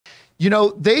You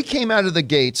know, they came out of the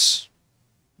gates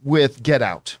with Get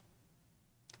Out.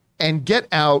 And Get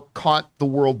Out caught the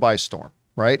world by storm,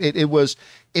 right? It was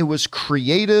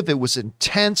creative, it was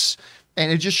intense,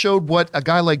 and it just showed what a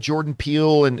guy like Jordan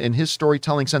Peele and his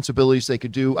storytelling sensibilities they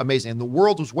could do. Amazing. And the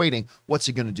world was waiting, what's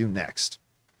he going to do next?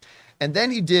 And then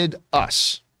he did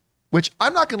Us, which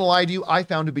I'm not going to lie to you, I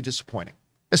found to be disappointing,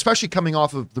 especially coming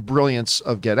off of the brilliance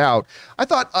of Get Out. I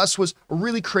thought Us was a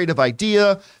really creative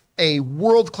idea, a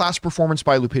world-class performance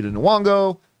by Lupita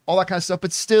Nyong'o, all that kind of stuff,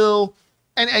 but still...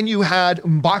 And you had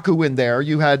M'Baku in there.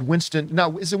 You had Winston.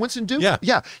 No, is it Winston Duke? Yeah.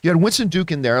 Yeah. You had Winston Duke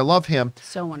in there. I love him.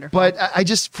 So wonderful. But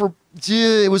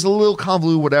it was a little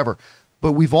convoluted, whatever.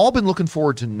 But we've all been looking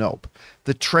forward to Nope.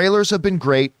 The trailers have been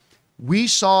great. We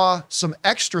saw some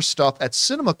extra stuff at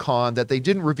CinemaCon that they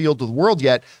didn't reveal to the world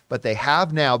yet, but they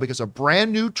have now because a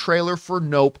brand new trailer for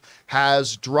Nope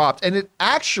has dropped. And it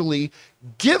actually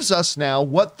gives us now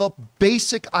what the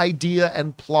basic idea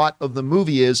and plot of the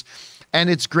movie is. And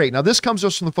it's great. Now, this comes to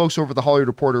us from the folks over at The Hollywood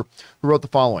Reporter who wrote the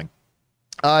following.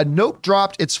 Nope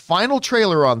dropped its final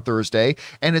trailer on Thursday,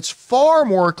 and it's far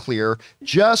more clear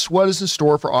just what is in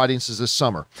store for audiences this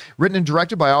summer. Written and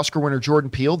directed by Oscar winner Jordan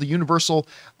Peele, the Universal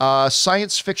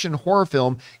science fiction horror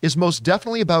film is most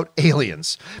definitely about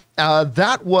aliens.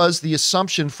 That was the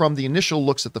assumption from the initial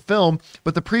looks at the film,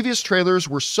 but the previous trailers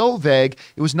were so vague,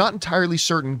 it was not entirely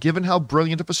certain given how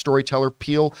brilliant of a storyteller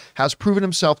Peele has proven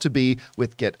himself to be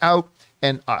with Get Out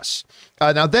and Us.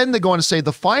 Now then they go on to say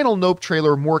the final Nope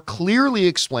trailer more clearly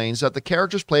explains that the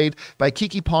characters played by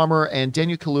Keke Palmer and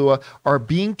Daniel Kaluuya are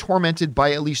being tormented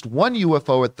by at least one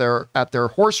UFO at their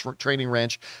horse training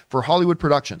ranch for Hollywood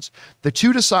Productions. The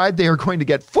two decide they are going to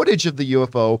get footage of the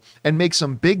UFO and make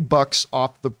some big bucks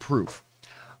off the proof.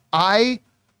 I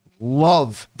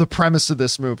love the premise of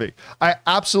this movie. I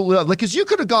absolutely love, like, because you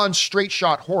could have gone straight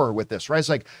shot horror with this, right? It's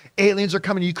like aliens are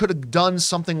coming. You could have done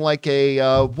something like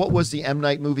a what was the M.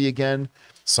 Night movie again?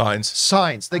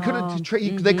 Signs. They could have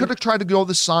they could have tried to go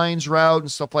the Signs route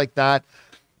and stuff like that.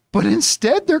 But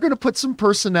instead, they're going to put some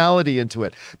personality into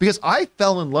it, because I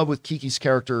fell in love with Kiki's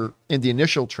character in the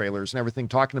initial trailers and everything,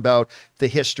 talking about the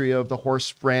history of the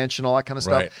horse ranch and all that kind of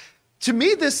stuff. Right. To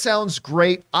me, this sounds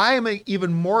great. I am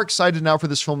even more excited now for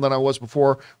this film than I was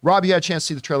before. Rob, you had a chance to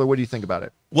see the trailer. What do you think about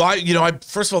it? Well,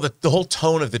 first of all, the whole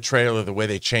tone of the trailer, the way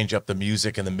they change up the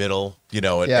music in the middle, this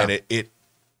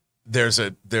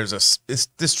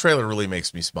trailer really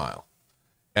makes me smile.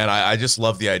 And I just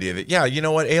love the idea that, yeah, you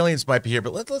know what, aliens might be here,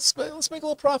 but let's make a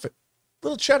little profit, a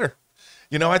little cheddar.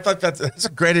 I thought that's a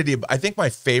great idea. I think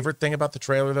my favorite thing about the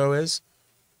trailer, though, is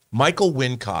Michael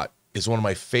Wincott is one of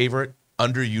my favorite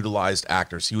underutilized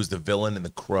actors. He was the villain in The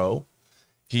Crow.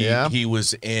 He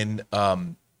was in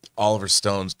Oliver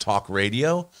Stone's Talk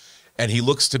Radio, and he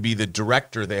looks to be the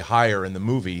director they hire in the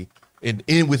movie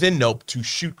within Nope to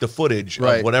shoot the footage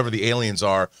of whatever the aliens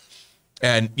are.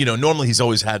 And normally he's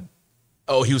always had.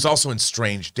 Oh, he was also in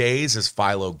Strange Days as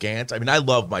Philo Gant. I mean, I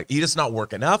love Mike. He does not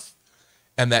work enough,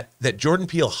 and that Jordan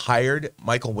Peele hired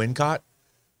Michael Wincott.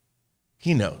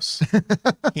 He knows.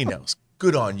 He knows.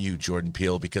 Good on you, Jordan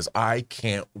Peele, because I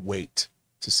can't wait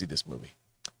to see this movie.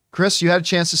 Chris, you had a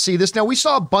chance to see this. Now, we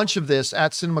saw a bunch of this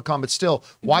at CinemaCon, but still,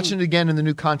 watching it again in the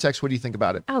new context, what do you think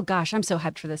about it? Oh, gosh, I'm so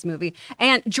hyped for this movie.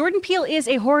 And Jordan Peele is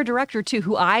a horror director, too,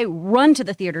 who I run to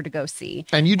the theater to go see.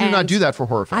 And you do not do that for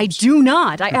horror films. I do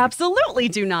not. I absolutely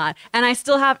do not. And I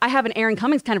have an Aaron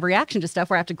Cummings kind of reaction to stuff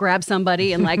where I have to grab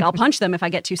somebody and, I'll punch them if I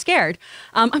get too scared.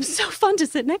 I'm so fun to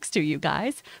sit next to, you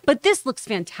guys. But this looks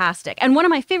fantastic. And one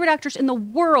of my favorite actors in the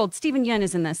world, Steven Yeun,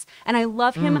 is in this. And I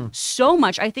love him so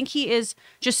much. I think he is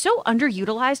just so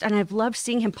underutilized, and I've loved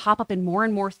seeing him pop up in more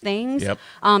and more things. Yep.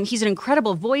 He's an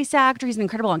incredible voice actor. He's an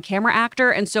incredible on-camera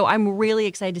actor, and so I'm really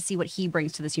excited to see what he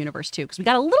brings to this universe too, because we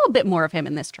got a little bit more of him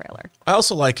in this trailer. I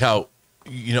also like how,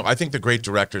 I think the great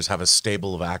directors have a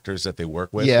stable of actors that they work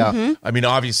with. Yeah. Mm-hmm. I mean,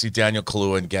 obviously Daniel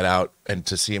Kaluuya and Get Out, and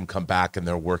to see him come back and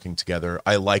they're working together,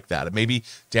 I like that. Maybe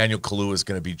Daniel Kaluuya is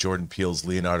going to be Jordan Peele's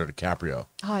Leonardo DiCaprio.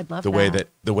 Oh, I'd love the way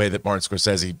that Martin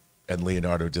Scorsese and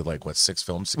Leonardo did 6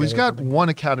 films together? Well, he's got one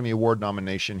Academy Award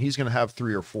nomination. He's going to have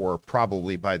 3 or 4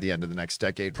 probably by the end of the next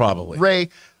decade. Probably. Ray,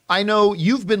 I know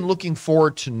you've been looking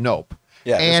forward to Nope.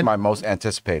 Yeah, it's my most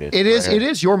anticipated. It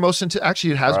is your most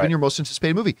actually it has been your most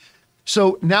anticipated movie.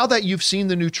 So now that you've seen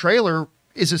the new trailer,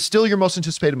 is it still your most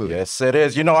anticipated movie? Yes, it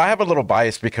is. I have a little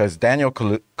bias because Daniel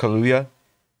Kaluuya,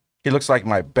 he looks like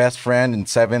my best friend in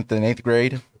 7th and 8th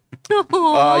grade.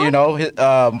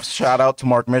 Shout out to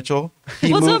Mark Mitchell.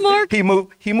 What's up, Mark?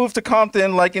 He moved to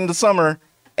Compton in the summer.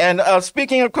 And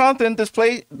speaking of Compton,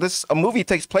 this movie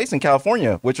takes place in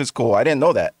California, which is cool. I didn't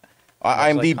know that.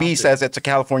 IMDb says it's a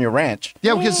California ranch.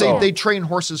 Yeah, because they train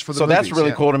horses for the So movies, that's really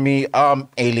yeah. cool to me.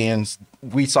 Aliens.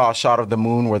 We saw a shot of the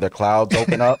moon where the clouds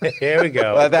open up. Here we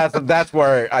go. That's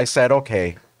where I said,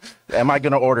 okay, am I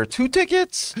going to order 2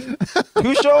 tickets?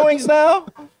 2 showings now?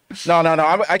 No.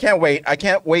 I can't wait. I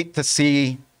can't wait to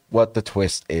see what the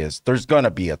twist is. There's going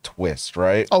to be a twist,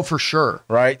 right? Oh, for sure.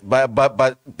 Right?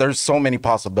 But there's so many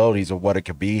possibilities of what it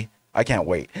could be. I can't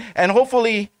wait. And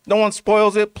hopefully no one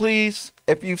spoils it, please.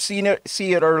 If you've seen it,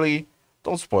 see it early.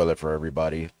 Don't spoil it for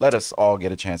everybody. Let us all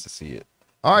get a chance to see it.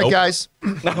 All right, guys.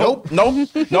 Nope.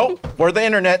 For the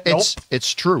internet. Nope.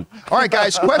 It's true. All right,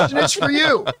 guys. Question is for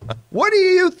you. What do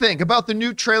you think about the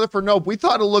new trailer for Nope? We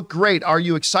thought it looked great. Are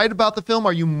you excited about the film?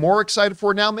 Are you more excited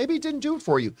for it now? Maybe it didn't do it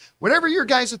for you. Whatever your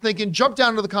guys are thinking, jump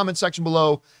down to the comment section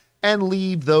below and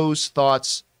leave those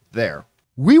thoughts there.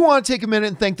 We want to take a minute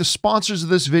and thank the sponsors of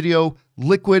this video,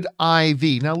 Liquid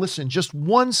IV. Now listen, just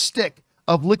 1 stick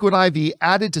of Liquid IV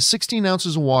added to 16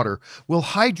 ounces of water will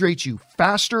hydrate you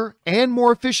faster and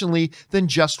more efficiently than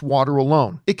just water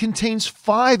alone. It contains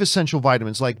 5 essential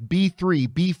vitamins like B3,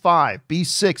 B5,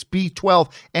 B6,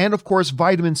 B12, and of course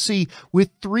vitamin C with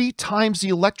 3 times the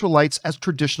electrolytes as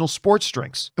traditional sports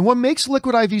drinks. And what makes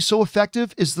Liquid IV so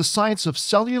effective is the science of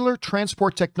cellular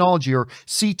transport technology, or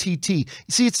CTT. You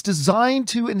see, it's designed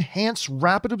to enhance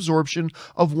rapid absorption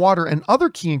of water and other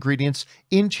key ingredients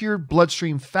into your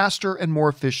bloodstream faster and more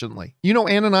efficiently. You know,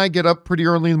 Ann and I get up pretty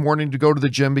early in the morning to go to the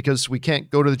gym because we can't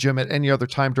go to the gym at any other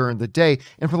time during the day.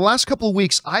 And for the last couple of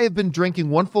weeks, I have been drinking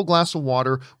 1 full glass of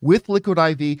water with Liquid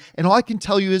IV. And all I can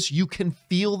tell you is you can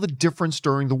feel the difference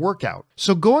during the workout.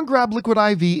 So go and grab Liquid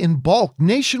IV in bulk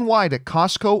nationwide at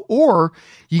Costco, or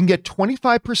you can get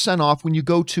 25% off when you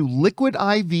go to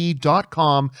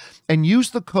liquidiv.com and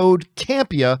use the code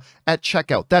CAMPEA at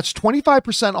checkout. That's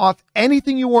 25% off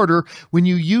anything you order when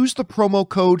you use the promo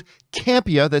code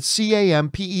CAMPEA, that's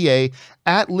CAMPEA,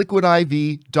 at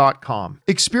liquidiv.com.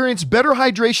 Experience better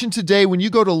hydration today when you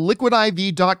go to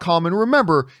liquidiv.com, and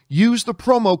remember, use the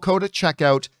promo code at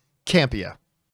checkout, CAMPEA.